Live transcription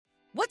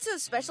What's so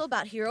special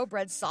about Hero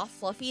Bread's soft,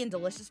 fluffy, and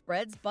delicious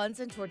breads, buns,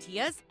 and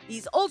tortillas?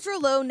 These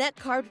ultra-low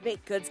net-carb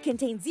baked goods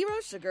contain zero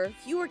sugar,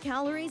 fewer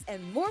calories,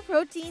 and more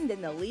protein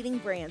than the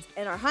leading brands,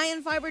 and are high in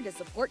fiber to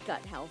support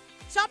gut health.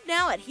 Shop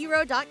now at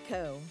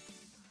hero.co.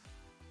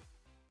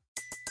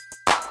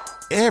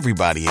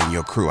 Everybody in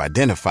your crew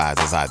identifies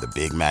as either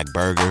Big Mac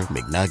Burger,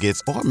 McNuggets,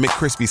 or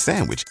McCrispy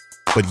Sandwich.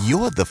 But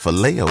you're the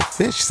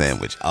Filet-O-Fish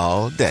Sandwich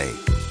all day.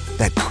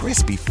 That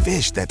crispy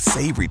fish, that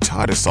savory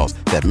tartar sauce,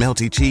 that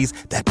melty cheese,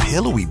 that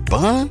pillowy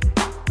bun.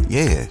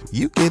 Yeah,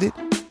 you get it.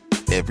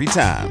 Every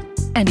time.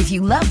 And if you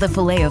love the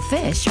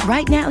Filet-O-Fish,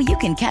 right now you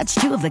can catch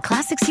two of the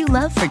classics you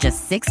love for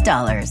just $6.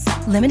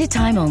 Limited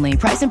time only.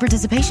 Price and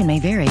participation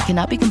may vary.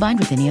 Cannot be combined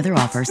with any other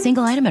offer.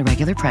 Single item at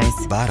regular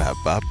price.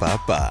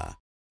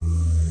 Ba-da-ba-ba-ba.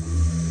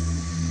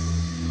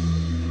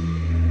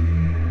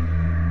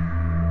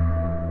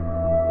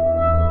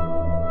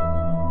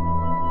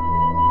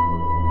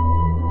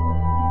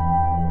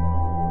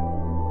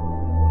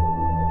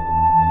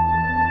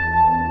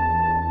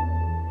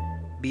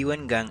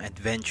 B1 Gang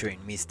Adventure in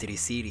Mystery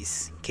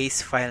Series,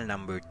 Case File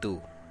Number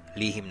 2,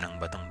 Lihim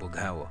ng Batong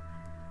Bughaw,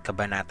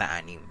 Kabanata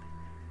 6,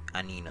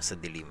 Anino sa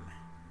Dilim.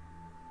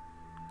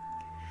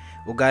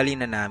 Ugali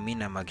na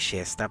namin na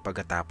mag-siesta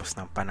pagkatapos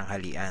ng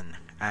pananghalian,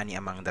 ani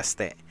Amang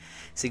Daste.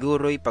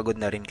 Siguro'y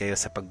pagod na rin kayo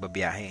sa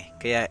pagbabiyahe,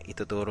 kaya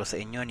ituturo sa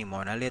inyo ni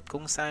Monalet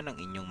kung saan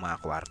ang inyong mga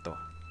kwarto.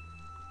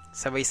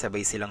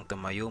 Sabay-sabay silang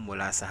tumayo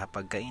mula sa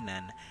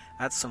hapagkainan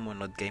at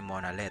sumunod kay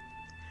Monalet.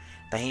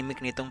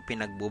 Tahimik nitong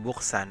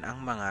pinagbubuksan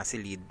ang mga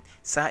silid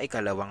sa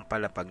ikalawang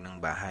palapag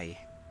ng bahay.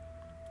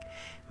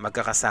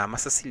 Magkakasama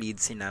sa silid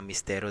sina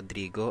Mr.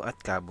 Rodrigo at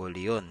Cabo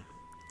Leon.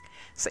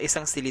 Sa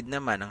isang silid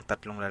naman ang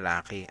tatlong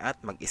lalaki at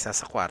mag-isa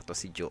sa kwarto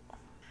si Joe.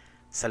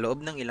 Sa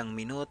loob ng ilang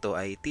minuto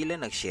ay tila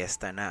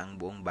nagsiesta na ang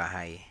buong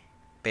bahay.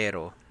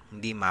 Pero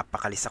hindi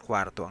mapakali sa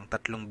kwarto ang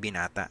tatlong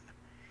binata.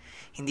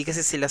 Hindi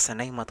kasi sila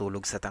sanay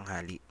matulog sa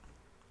tanghali.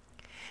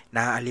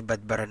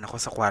 Naaalibadbaran ako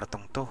sa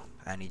kwartong to,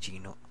 ani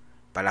Gino.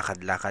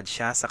 Palakad-lakad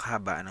siya sa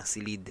kahabaan ng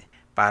silid.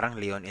 Parang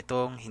leon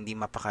itong hindi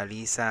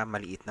mapakali sa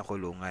maliit na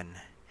kulungan.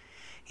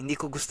 Hindi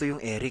ko gusto yung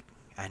Eric,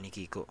 ani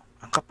Kiko.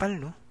 Ang kapal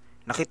no?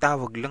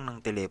 Nakitawag lang ng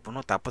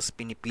telepono tapos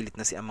pinipilit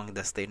na si Amang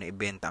Dastay na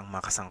ibenta ang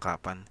mga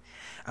kasangkapan.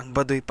 Ang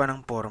badoy pa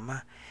ng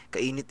porma.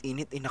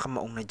 Kainit-init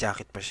nakamaong na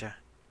jacket pa siya.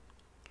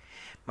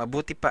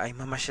 Mabuti pa ay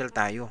mamasyal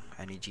tayo,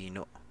 ani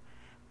Gino.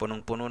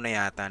 Punong-puno na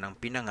yata ng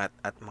pinangat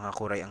at mga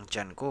kuray ang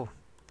tiyan ko.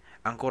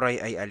 Ang kuray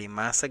ay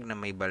alimasag na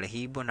may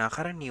balahibo na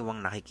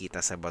karaniwang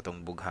nakikita sa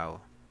Batong Bughaw.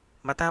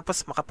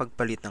 Matapos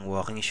makapagpalit ng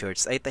walking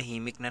shorts ay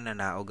tahimik na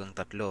nanaog ang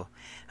tatlo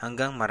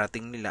hanggang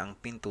marating nila ang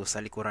pinto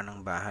sa likuran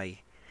ng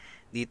bahay.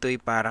 Dito'y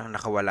parang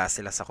nakawala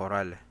sila sa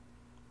koral.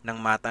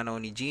 Nang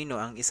matanaw ni Gino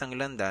ang isang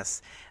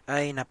landas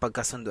ay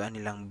napagkasunduan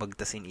nilang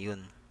bagtasin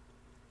iyon.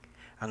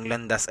 Ang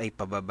landas ay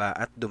pababa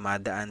at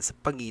dumadaan sa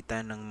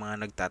pagitan ng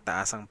mga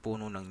nagtataasang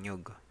puno ng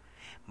nyug.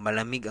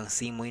 Malamig ang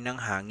simoy ng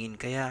hangin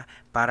kaya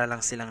para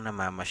lang silang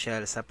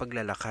namamasyal sa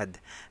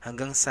paglalakad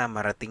hanggang sa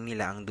marating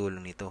nila ang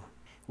dulo nito.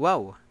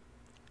 Wow!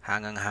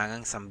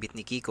 Hangang-hangang sambit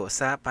ni Kiko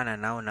sa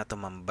pananaw na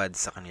tumambad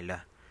sa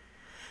kanila.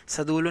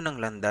 Sa dulo ng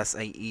landas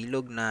ay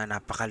ilog na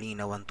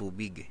napakalinaw ang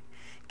tubig.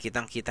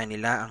 Kitang-kita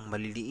nila ang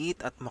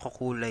maliliit at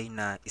makukulay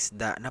na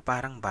isda na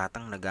parang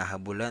batang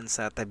naghahabulan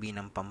sa tabi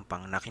ng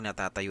pampang na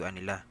kinatatayuan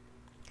nila.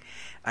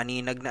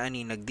 Aninag na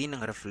aninag din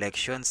ang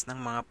reflections ng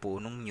mga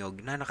punong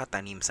nyog na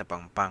nakatanim sa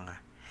pampang.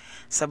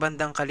 Sa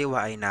bandang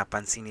kaliwa ay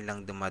napansin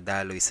nilang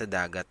dumadaloy sa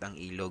dagat ang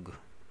ilog.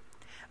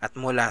 At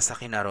mula sa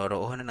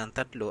kinaroroonan ng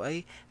tatlo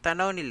ay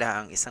tanaw nila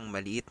ang isang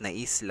maliit na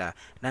isla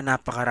na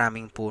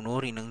napakaraming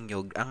puno rin ng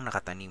nyog ang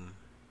nakatanim.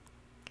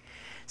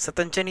 Sa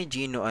tansya ni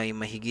Gino ay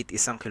mahigit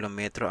 1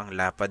 kilometro ang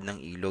lapad ng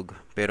ilog,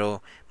 pero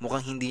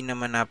mukhang hindi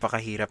naman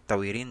napakahirap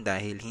tawirin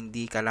dahil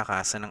hindi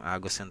kalakasan ng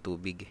agos ng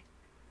tubig.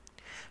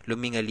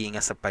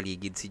 Lumingalinga sa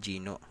paligid si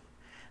Gino.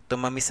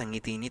 Tumamis ang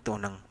ngiti nito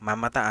nang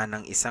mamataan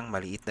ng isang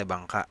maliit na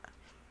bangka.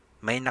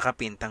 May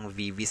nakapintang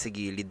VV sa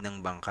gilid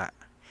ng bangka.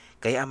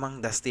 Kay Amang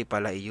Dusty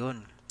pala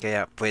iyon,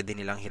 kaya pwede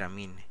nilang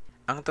hiramin.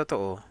 Ang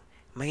totoo,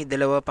 may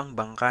 2 pang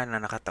bangka na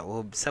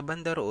nakataob sa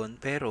banda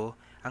roon pero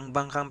ang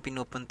bangkang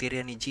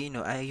pinupuntirya ni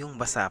Gino ay yung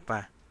basa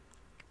pa.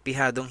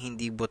 Pihadong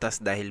hindi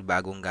butas dahil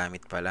bagong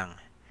gamit pa lang.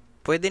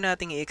 Pwede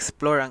nating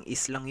i-explore ang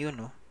islang yun,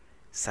 no?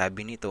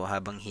 Sabi nito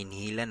habang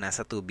hinihila na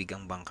sa tubig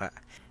ang bangka.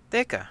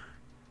 Teka,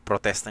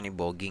 protesta ni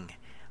Boging.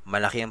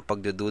 Malaki ang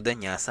pagdududa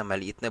niya sa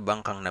maliit na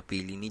bangkang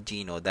napili ni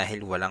Gino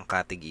dahil walang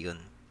katig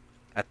iyon.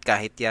 At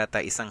kahit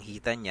yata isang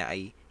hita niya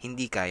ay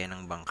hindi kaya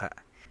ng bangka.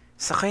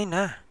 Sakay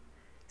na,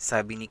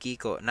 sabi ni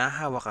Kiko na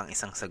hawak ang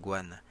isang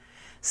sagwan.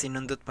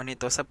 Sinundot pa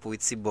nito sa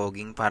puwit si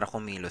Boging para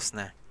kumilos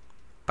na.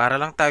 Para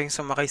lang tayong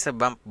sumakay sa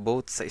bump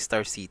boat sa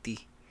Star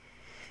City.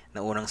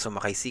 Naunang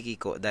sumakay si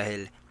Kiko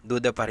dahil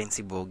duda pa rin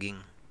si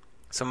Boging.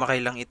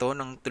 Sumakay lang ito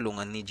ng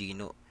tulungan ni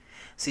Gino.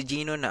 Si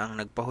Gino na ang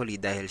nagpahuli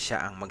dahil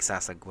siya ang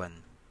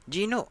magsasagwan.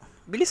 Gino,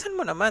 bilisan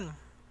mo naman,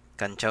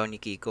 kantsaw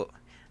ni Kiko.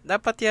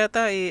 Dapat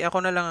yata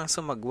ako na lang ang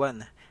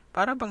sumagwan.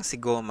 Para bang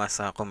si Goma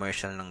sa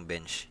commercial ng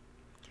bench.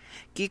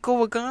 Kiko,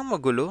 wag ka nga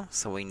magulo,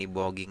 saway ni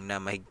Boging na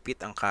mahigpit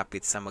ang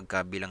kapit sa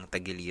magkabilang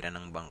tagiliran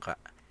ng bangka.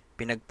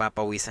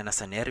 Pinagpapawisan na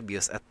sa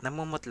nerbiyos at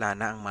namumutla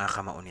na ang mga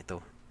kamao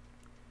nito.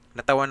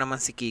 Natawa naman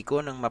si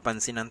Kiko nang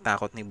mapansin ang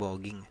takot ni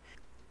Boging.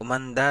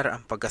 Umandar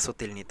ang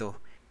pagkasutil nito.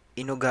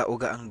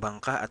 Inuga-uga ang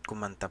bangka at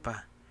kumanta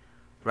pa.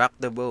 Rock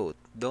the boat,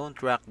 don't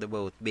rock the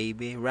boat,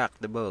 baby, rock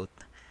the boat.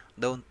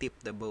 Don't tip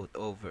the boat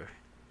over.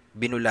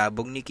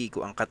 Binulabog ni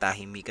Kiko ang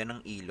katahimikan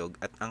ng ilog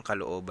at ang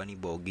kalooban ni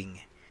Boging.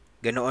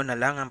 Ganoon na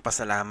lang ang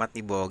pasalamat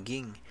ni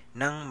Boging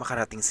nang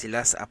makarating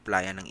sila sa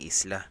aplayan ng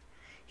isla.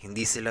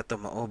 Hindi sila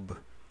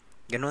tumaob.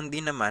 Ganon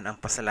din naman ang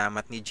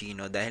pasalamat ni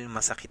Gino dahil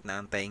masakit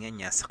na ang tainga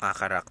niya sa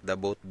kakarock the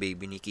boat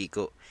baby ni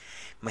Kiko.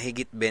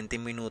 Mahigit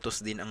 20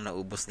 minutos din ang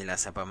naubos nila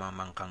sa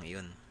pamamangkang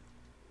iyon.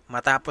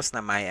 Matapos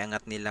na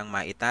maiangat nilang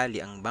maitali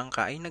ang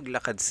bangka ay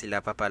naglakad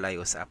sila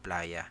papalayo sa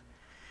aplaya.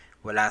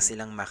 Wala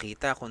silang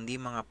makita kundi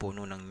mga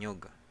puno ng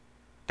nyog.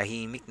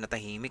 Tahimik na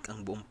tahimik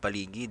ang buong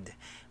paligid,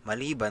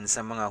 maliban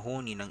sa mga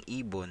huni ng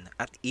ibon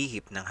at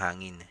ihip ng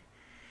hangin.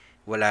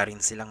 Wala rin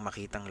silang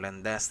makitang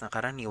landas na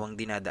karaniwang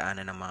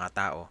dinadaanan ng mga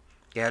tao,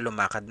 kaya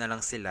lumakad na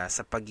lang sila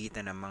sa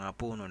pagitan ng mga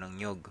puno ng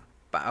nyog.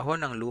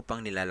 Paahon ang lupang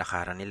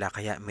nilalakaran nila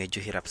kaya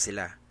medyo hirap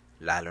sila,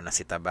 lalo na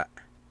si Taba.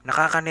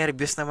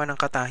 Nakakanerbiyos naman ang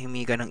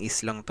katahimikan ng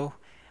islang to,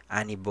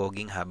 ani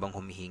Boging habang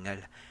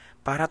humihingal.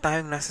 Para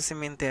tayong nasa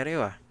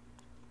sementeryo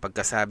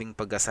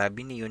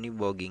Pagkasabi niyo ni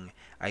Boging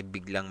ay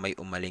biglang may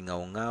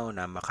umalingaw-ngaw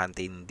na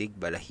makantindig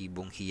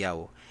balahibong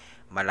hiyaw.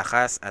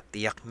 Malakas at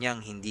tiyak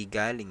niyang hindi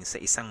galing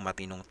sa isang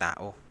matinong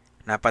tao.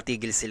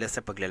 Napatigil sila sa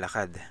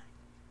paglalakad.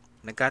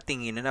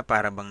 Nagkatinginan na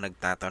para bang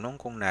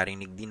nagtatanong kung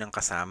narinig din ng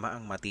kasama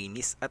ang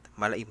matinis at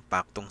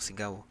malaimpaktong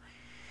sigaw.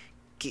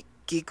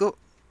 Kiko,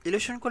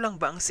 ilusyon ko lang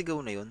ba ang sigaw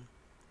na yun?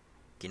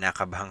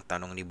 Kinakabahang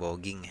tanong ni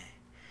Boging.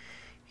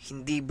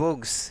 Hindi,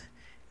 Bogs.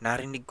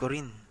 Narinig ko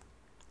rin.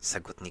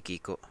 Sagot ni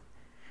Kiko.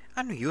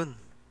 Ano yun?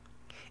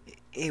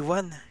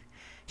 Ewan.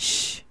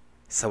 Shh!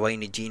 Saway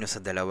ni Gino sa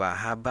dalawa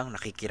habang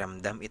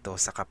nakikiramdam ito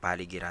sa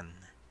kapaligiran.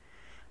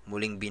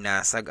 Muling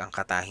binasag ang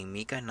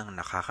katahimikan ng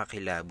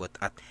nakakakilabot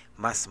at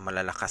mas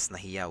malalakas na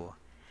hiyaw.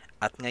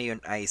 At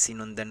ngayon ay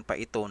sinundan pa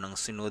ito ng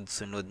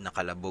sunod-sunod na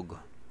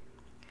kalabog.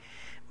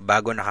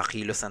 Bago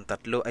nakakilos ang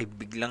tatlo ay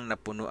biglang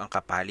napuno ang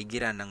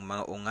kapaligiran ng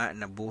mga unga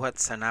na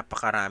buhat sa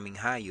napakaraming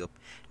hayop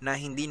na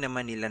hindi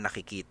naman nila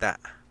nakikita.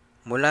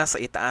 Mula sa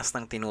itaas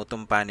ng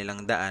tinutumpa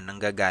nilang daan nang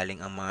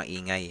gagaling ang mga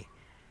ingay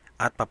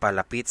at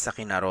papalapit sa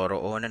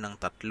kinaroroonan ng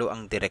tatlo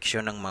ang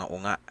direksyon ng mga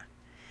unga.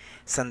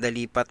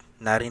 Sandalipat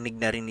narinig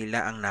na rin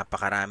nila ang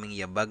napakaraming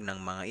yabag ng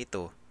mga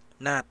ito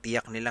na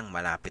tiyak nilang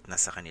malapit na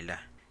sa kanila.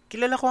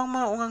 Kilala ko ang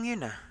mga ungang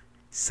yun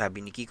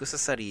sabi ni Kiko sa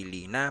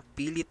sarili na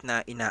pilit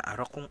na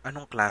inaarok kung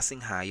anong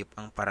klaseng hayop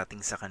ang parating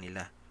sa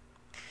kanila.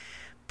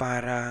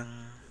 Parang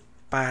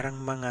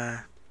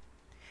mga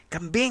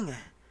kambing!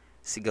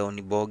 Sigaw ni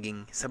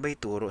Boging sabay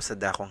turo sa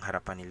dakong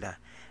harapan nila.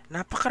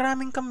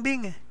 Napakaraming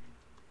kambing!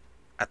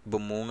 At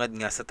bumungad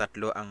nga sa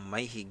tatlo ang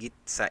may higit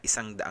sa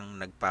 100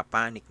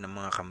 nagpapanik ng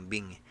mga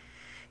kambing.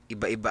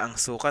 Iba-iba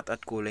ang sukat at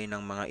kulay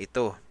ng mga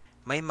ito.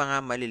 May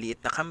mga maliliit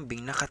na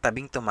kambing na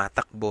katabing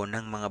tumatakbo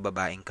ng mga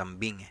babaeng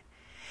kambing.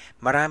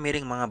 Marami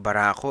ring mga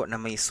barako na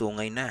may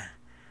sungay na.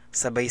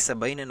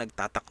 Sabay-sabay na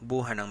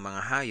nagtatakbuhan ng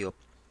mga hayop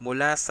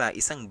mula sa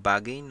isang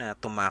bagay na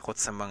tumakot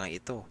sa mga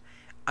ito.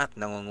 At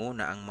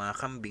nangunguna ang mga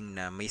kambing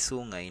na may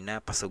sungay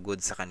na pasugod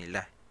sa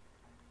kanila.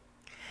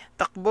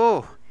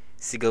 Takbo!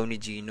 Sigaw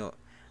ni Gino.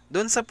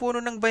 Doon sa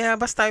puno ng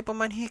bayabas tayo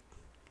pamanhik.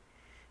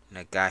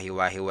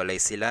 Nagkahiwa-hiwalay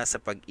sila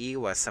sa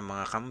pag-iwas sa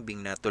mga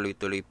kambing na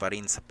tuloy-tuloy pa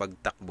rin sa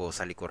pagtakbo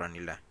sa likuran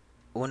nila.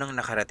 Unang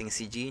nakarating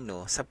si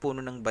Gino sa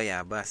puno ng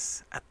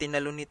bayabas at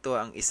tinalo nito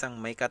ang isang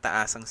may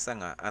kataasang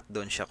sanga at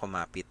doon siya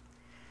kumapit.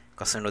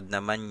 Kasunod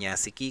naman niya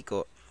si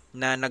Kiko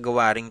na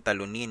nagawa ring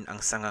talunin ang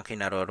sangang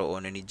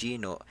kinaroroonan ni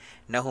Gino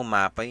na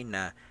humapay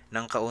na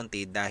ng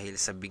kaunti dahil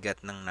sa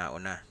bigat ng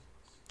nauna.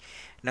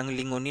 Nang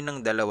lingunin ng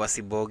dalawa si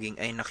Boging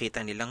ay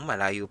nakita nilang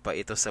malayo pa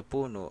ito sa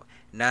puno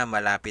na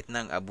malapit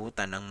ng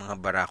abutan ng mga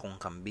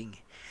barakong kambing.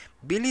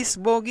 Bilis,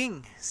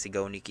 Boging!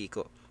 Sigaw ni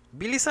Kiko.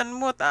 Bilisan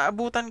mo at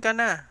aabutan ka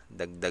na!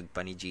 Dagdag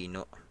pa ni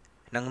Gino.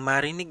 Nang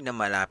marinig na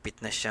malapit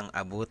na siyang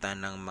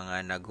abutan ng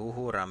mga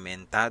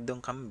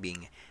naghuhuramentadong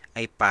kambing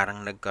ay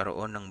parang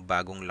nagkaroon ng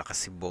bagong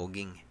lakas si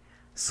Boging.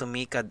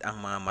 Sumikad ang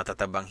mga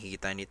matatabang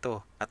hita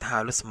nito at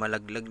halos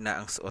malaglag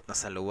na ang suot na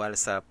saluwal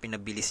sa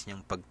pinabilis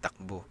niyang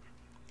pagtakbo.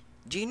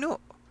 Gino!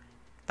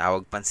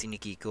 Tawag pansin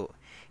ni Kiko.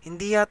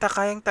 Hindi yata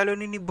kayang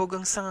talunin ni Bog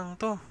ang sangang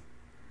to.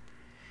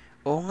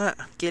 Oo nga,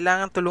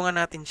 kailangan tulungan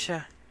natin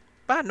siya.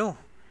 Paano?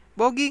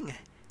 Boging!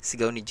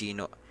 Sigaw ni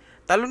Gino.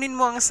 Talunin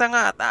mo ang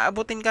sanga at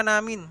aabutin ka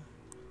namin.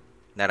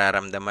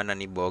 Nararamdaman na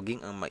ni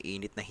Boging ang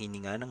mainit na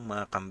hininga ng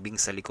mga kambing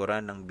sa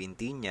likuran ng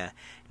binti niya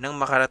nang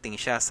makarating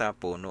siya sa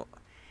puno.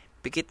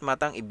 Pikit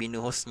matang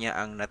ibinuhos niya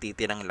ang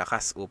natitirang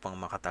lakas upang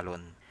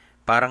makatalon.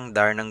 Parang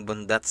dar ng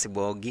bundat si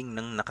Boging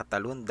nang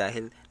nakatalon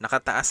dahil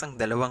nakataas ang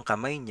dalawang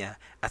kamay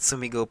niya at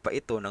sumigaw pa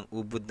ito ng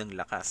ubod ng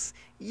lakas.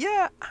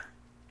 Yeah!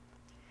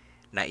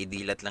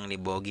 Naidilat lang ni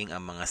Boging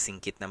ang mga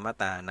singkit na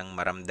mata nang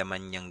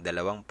maramdaman niyang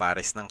dalawang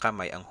pares ng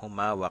kamay ang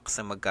humawak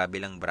sa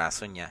magkabilang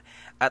braso niya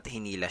at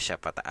hinila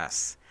siya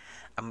pataas.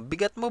 "Ang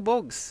bigat mo,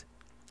 Bogs!"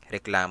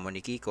 reklamo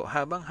ni Kiko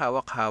habang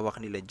hawak-hawak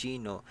nila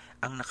Gino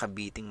ang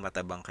nakabiting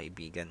matabang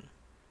kaibigan.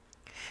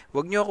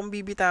 "Huwag niyo akong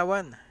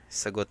bibitawan,"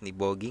 sagot ni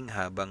Boging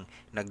habang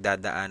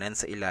nagdadaanan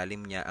sa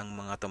ilalim niya ang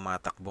mga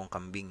tumatakbong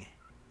kambing.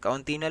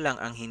 Kaunti na lang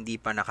ang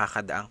hindi pa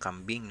nakakadaang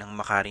kambing nang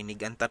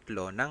makarinig ang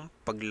tatlo ng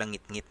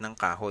paglangit-ngit ng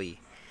kahoy.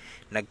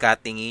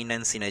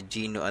 Nagkatinginan sina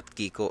Gino at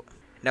Kiko.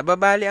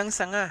 "Nababali ang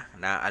sanga!"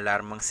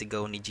 naaalarmang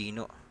sigaw ni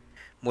Gino.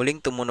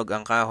 Muling tumunog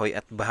ang kahoy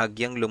at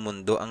bahagyang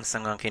lumundo ang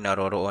sangang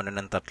kinaroroonan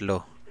ng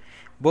tatlo.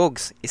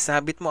 "Bogs,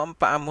 isabit mo ang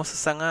paa mo sa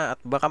sanga at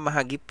baka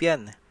mahagip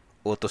yan,"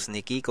 utos ni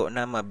Kiko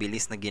na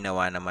mabilis na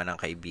ginawa naman ng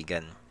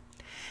kaibigan.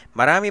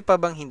 "Marami pa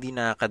bang hindi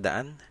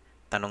nakakadaan?"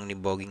 tanong ni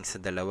Boging sa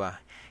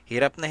dalawa.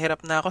 Hirap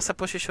na ako sa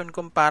posisyon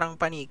kong parang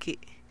paniki."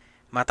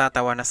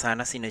 Matatawa na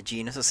sana sina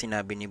Gino sa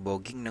sinabi ni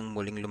Boging nang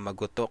muling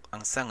lumagutok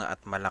ang sanga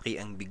at malaki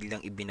ang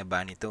biglang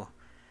ibinaba nito.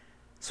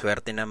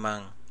 Swerte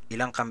namang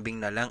ilang kambing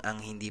na lang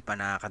ang hindi pa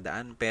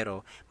nakakadaan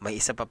pero may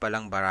isa pa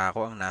palang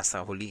barako ang nasa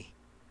huli.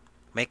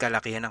 May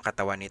kalakihan ng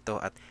katawan nito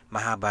at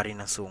mahaba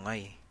rin ang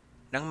sungay.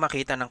 Nang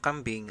makita ng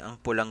kambing ang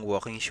pulang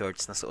walking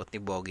shorts na suot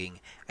ni Boging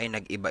ay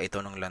nag-iba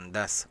ito ng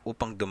landas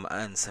upang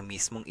dumaan sa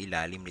mismong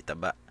ilalim ni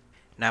Taba.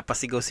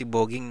 Napasigaw si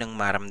Boging nang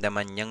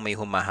maramdaman niyang may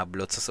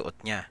humahablot sa suot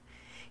niya.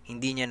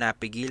 Hindi niya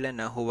napigilan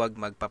na huwag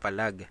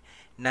magpapalag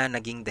na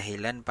naging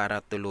dahilan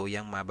para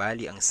tuluyang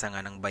mabali ang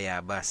sanga ng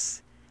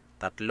bayabas.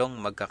 3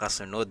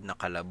 magkakasunod na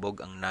kalabog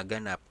ang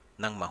naganap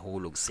nang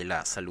mahulog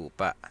sila sa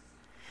lupa.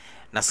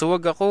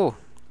 "Nasuwag ako!"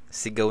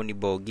 sigaw ni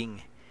Boging.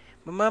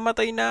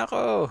 "Mamamatay na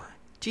ako!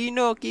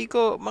 Gino,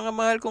 Kiko, mga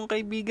mahal kong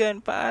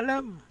kaibigan,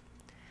 paalam!"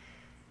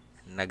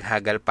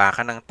 Naghagal pa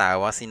ka ng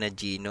tawa sina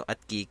Gino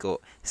at Kiko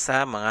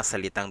sa mga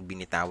salitang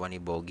binitawan ni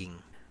Boging.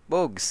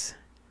 "Bogs,"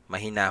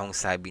 mahinahong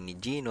sabi ni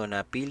Gino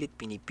na pilit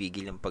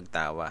pinipigil ang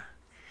pagtawa.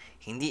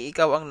 "Hindi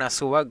ikaw ang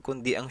nasuwag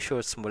kundi ang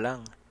shorts mo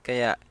lang,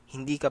 kaya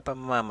hindi ka pa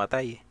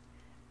mamamatay."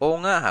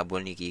 "Oo nga,"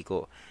 habol ni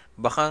Kiko.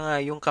 "Baka nga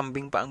yung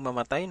kambing pa ang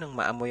mamatay nang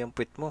maamoy ang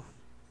puwit mo."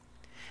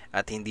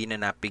 At hindi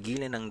na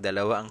napigilan ng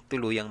dalawa ang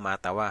tuluyang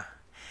matawa.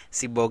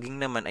 Si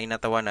Boging naman ay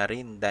natawa na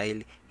rin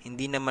dahil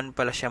hindi naman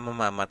pala siya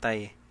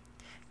mamamatay.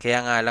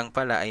 Kaya nga lang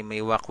pala ay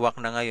may wakwak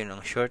na ngayon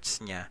ang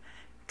shorts niya,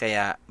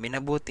 kaya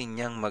minabuti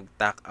niyang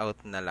mag-tuck out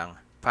na lang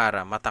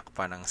para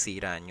matakpan ang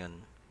sira niyon.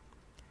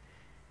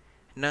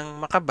 Nang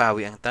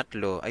makabawi ang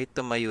tatlo ay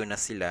tumayo na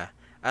sila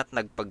at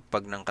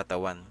nagpagpag ng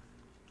katawan.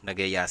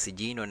 Nagaya si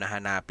Gino na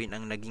hanapin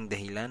ang naging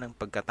dahilan ng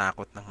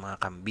pagkatakot ng mga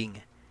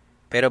kambing.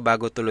 Pero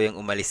bago tuluyang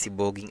umalis si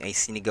Boging ay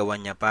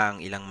sinigawan niya pa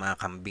ang ilang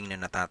mga kambing na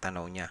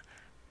natatanaw niya.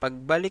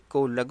 "Pagbalik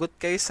ko, lagot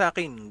kayo sa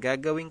akin.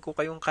 Gagawin ko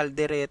kayong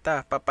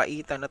kaldereta,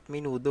 papaitan at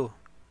minudo."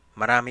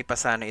 Marami pa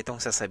sana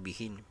itong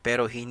sasabihin,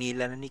 pero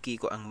hinila na ni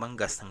Kiko ang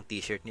manggas ng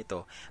t-shirt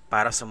nito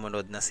para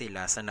sumunod na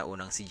sila sa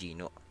naunang si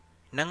Gino.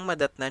 Nang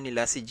madatna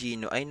nila si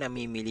Gino ay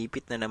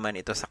namimilipit na naman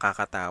ito sa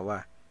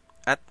kakatawa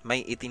at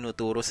may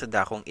itinuturo sa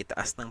dakong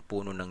itaas ng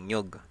puno ng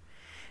nyog.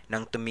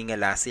 Nang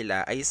tumingala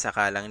sila ay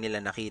saka lang nila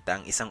nakita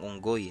ang isang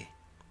unggoy.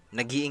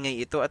 Nag-iingay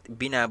ito at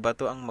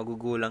binabato ang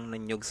magugulang na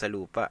nyog sa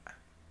lupa.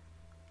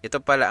 Ito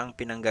pala ang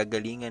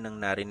pinanggagalingan ng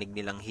narinig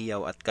nilang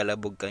hiyaw at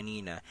kalabog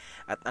kanina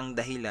at ang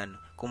dahilan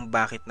kung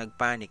bakit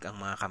nagpanik ang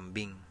mga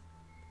kambing.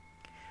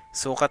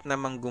 Sukat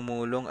namang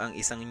gumulong ang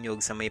isang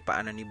nyog sa may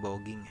paanan ni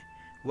Boging.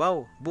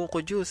 "Wow,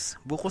 buko juice,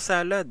 buko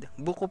salad,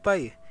 buko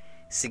pie,"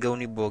 sigaw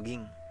ni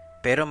Boging.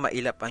 Pero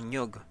mailap ang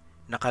nyog.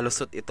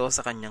 Nakalusot ito sa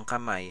kanyang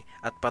kamay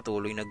at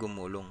patuloy na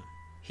gumulong.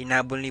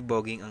 Hinabol ni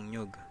Boging ang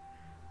nyog.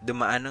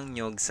 Dumaan ang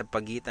nyog sa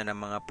pagitan ng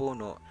mga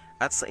puno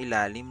at sa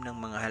ilalim ng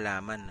mga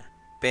halaman.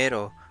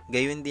 Pero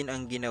gayon din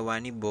ang ginawa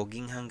ni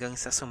Boging hanggang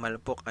sa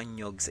sumalpok ang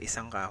nyog sa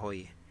isang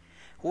kahoy.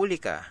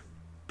 "Huli ka!"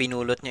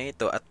 Pinulot niya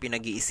ito at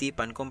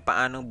pinag-iisipan kung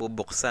paano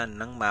bubuksan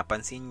nang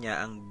mapansin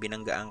niya ang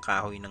binanggaang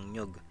kahoy ng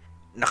nyog.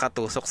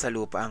 Nakatusok sa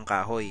lupa ang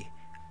kahoy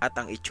at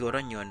ang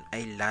itsura niyon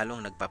ay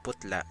lalong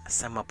nagpaputla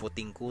sa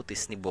maputing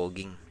kutis ni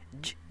Boging.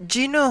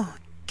 "Gino!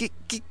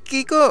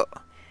 Kiko!"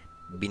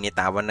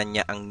 Binitawan na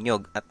niya ang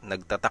nyog at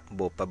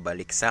nagtatakbo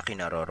pabalik sa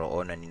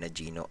kinaroroonan ni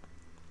Gino.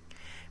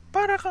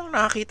 "Para kang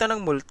nakakita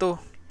ng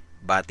multo,"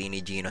 bati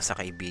ni Gino sa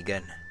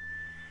kaibigan.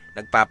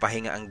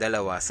 Nagpapahinga ang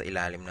dalawa sa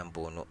ilalim ng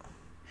puno.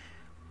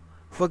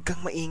 "Huwag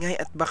kang maingay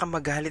at baka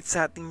magalit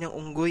sa ating niyang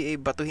unggoy ay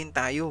batuhin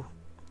tayo,"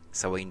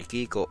 saway ni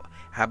Kiko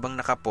habang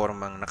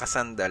nakapormang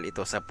nakasandal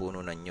ito sa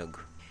puno ng nyog.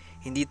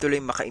 Hindi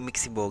tuloy makaimik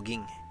si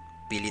Boging.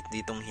 Pilit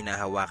ditong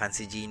hinahawakan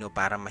si Gino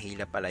para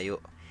mahila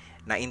palayo.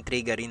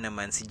 Naintriga rin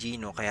naman si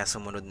Gino kaya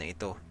sumunod na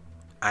ito.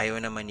 Ayaw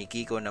naman ni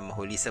Kiko na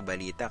mahuli sa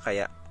balita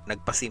kaya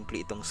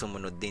nagpasimple itong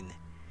sumunod din.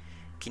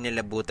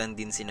 Kinalabutan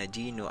din sina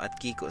Gino at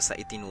Kiko sa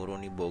itinuro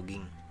ni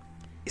Boging.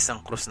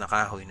 Isang krus na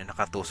kahoy na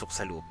nakatusok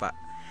sa lupa.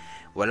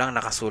 Walang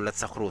nakasulat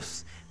sa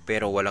krus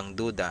pero walang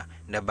duda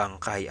na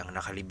bangkay ang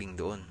nakalibing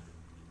doon.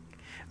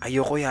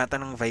 "Ayoko yata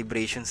ng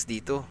vibrations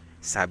dito,"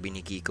 sabi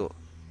ni Kiko.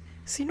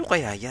 "Sino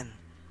kaya yan?"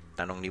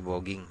 Tanong ni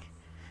Boging.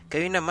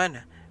 Kayo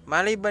naman,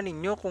 malay ba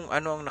ninyo kung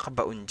ano ang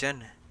nakabaon dyan?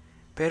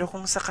 Pero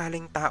kung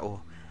sakaling tao,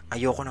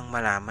 ayoko nang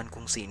malaman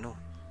kung sino.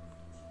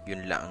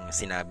 Yun lang ang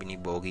sinabi ni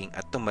Boging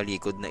at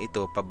tumalikod na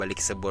ito pabalik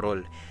sa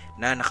burol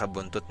na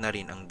nakabuntot na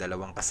rin ang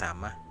dalawang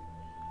kasama.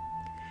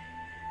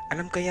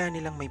 Alam kaya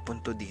nilang may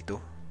punto dito?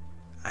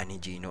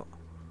 Ani Gino.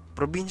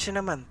 Probinsya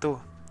naman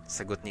to,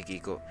 sagot ni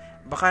Kiko.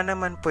 Baka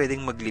naman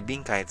pwedeng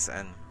maglibing kahit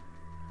saan.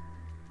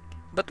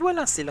 Ba't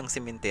wala silang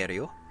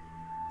sementeryo?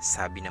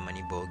 Sabi naman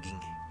ni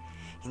Boging.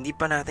 Hindi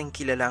pa natin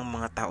kilala ang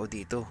mga tao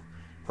dito.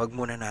 Huwag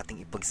muna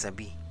nating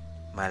ipagsabi.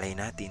 Malay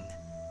natin.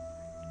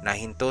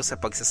 Nahinto sa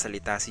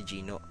pagsasalita si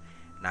Gino.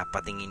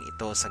 Napatingin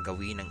ito sa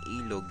gawin ng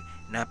ilog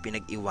na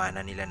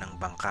pinag-iwanan nila ng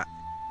bangka.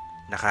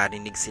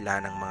 Nakarinig sila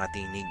ng mga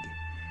tinig.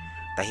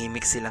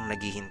 Tahimik silang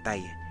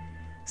naghihintay.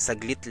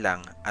 Saglit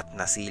lang at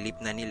nasilip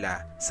na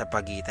nila sa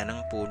pagitan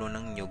ng puno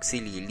ng nyug si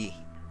Lily.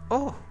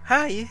 Oh,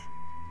 hi!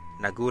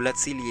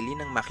 Nagulat si Lily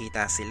nang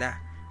makita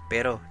sila,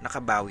 pero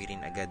nakabawi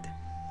rin agad.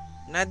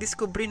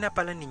 Nadiskubre na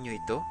pala ninyo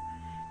ito?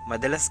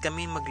 Madalas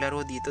kami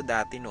maglaro dito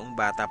dati noong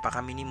bata pa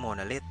kami ni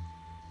Monalet.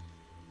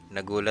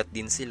 Nagulat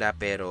din sila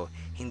pero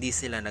hindi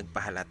sila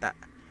nagpahalata.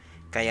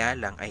 Kaya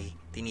lang ay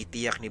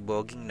tinitiyak ni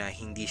Boging na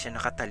hindi siya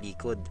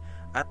nakatalikod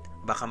at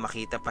baka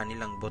makita pa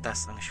nilang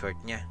butas ang short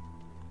niya.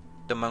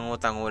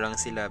 Tumango-tango lang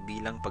sila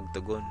bilang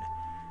pagtugon.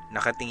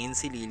 Nakatingin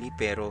si Lily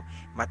pero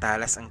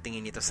matalas ang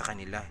tingin nito sa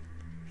kanila.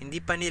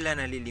 Hindi pa nila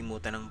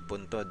nalilimutan ang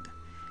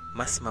puntod.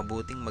 Mas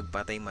mabuting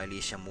magpatay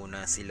mali siya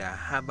muna sila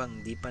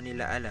habang di pa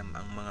nila alam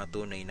ang mga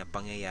tunay na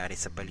pangyayari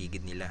sa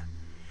paligid nila.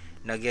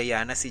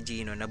 Nagyaya na si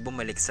Gino na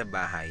bumalik sa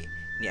bahay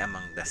ni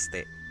Amang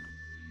Daste.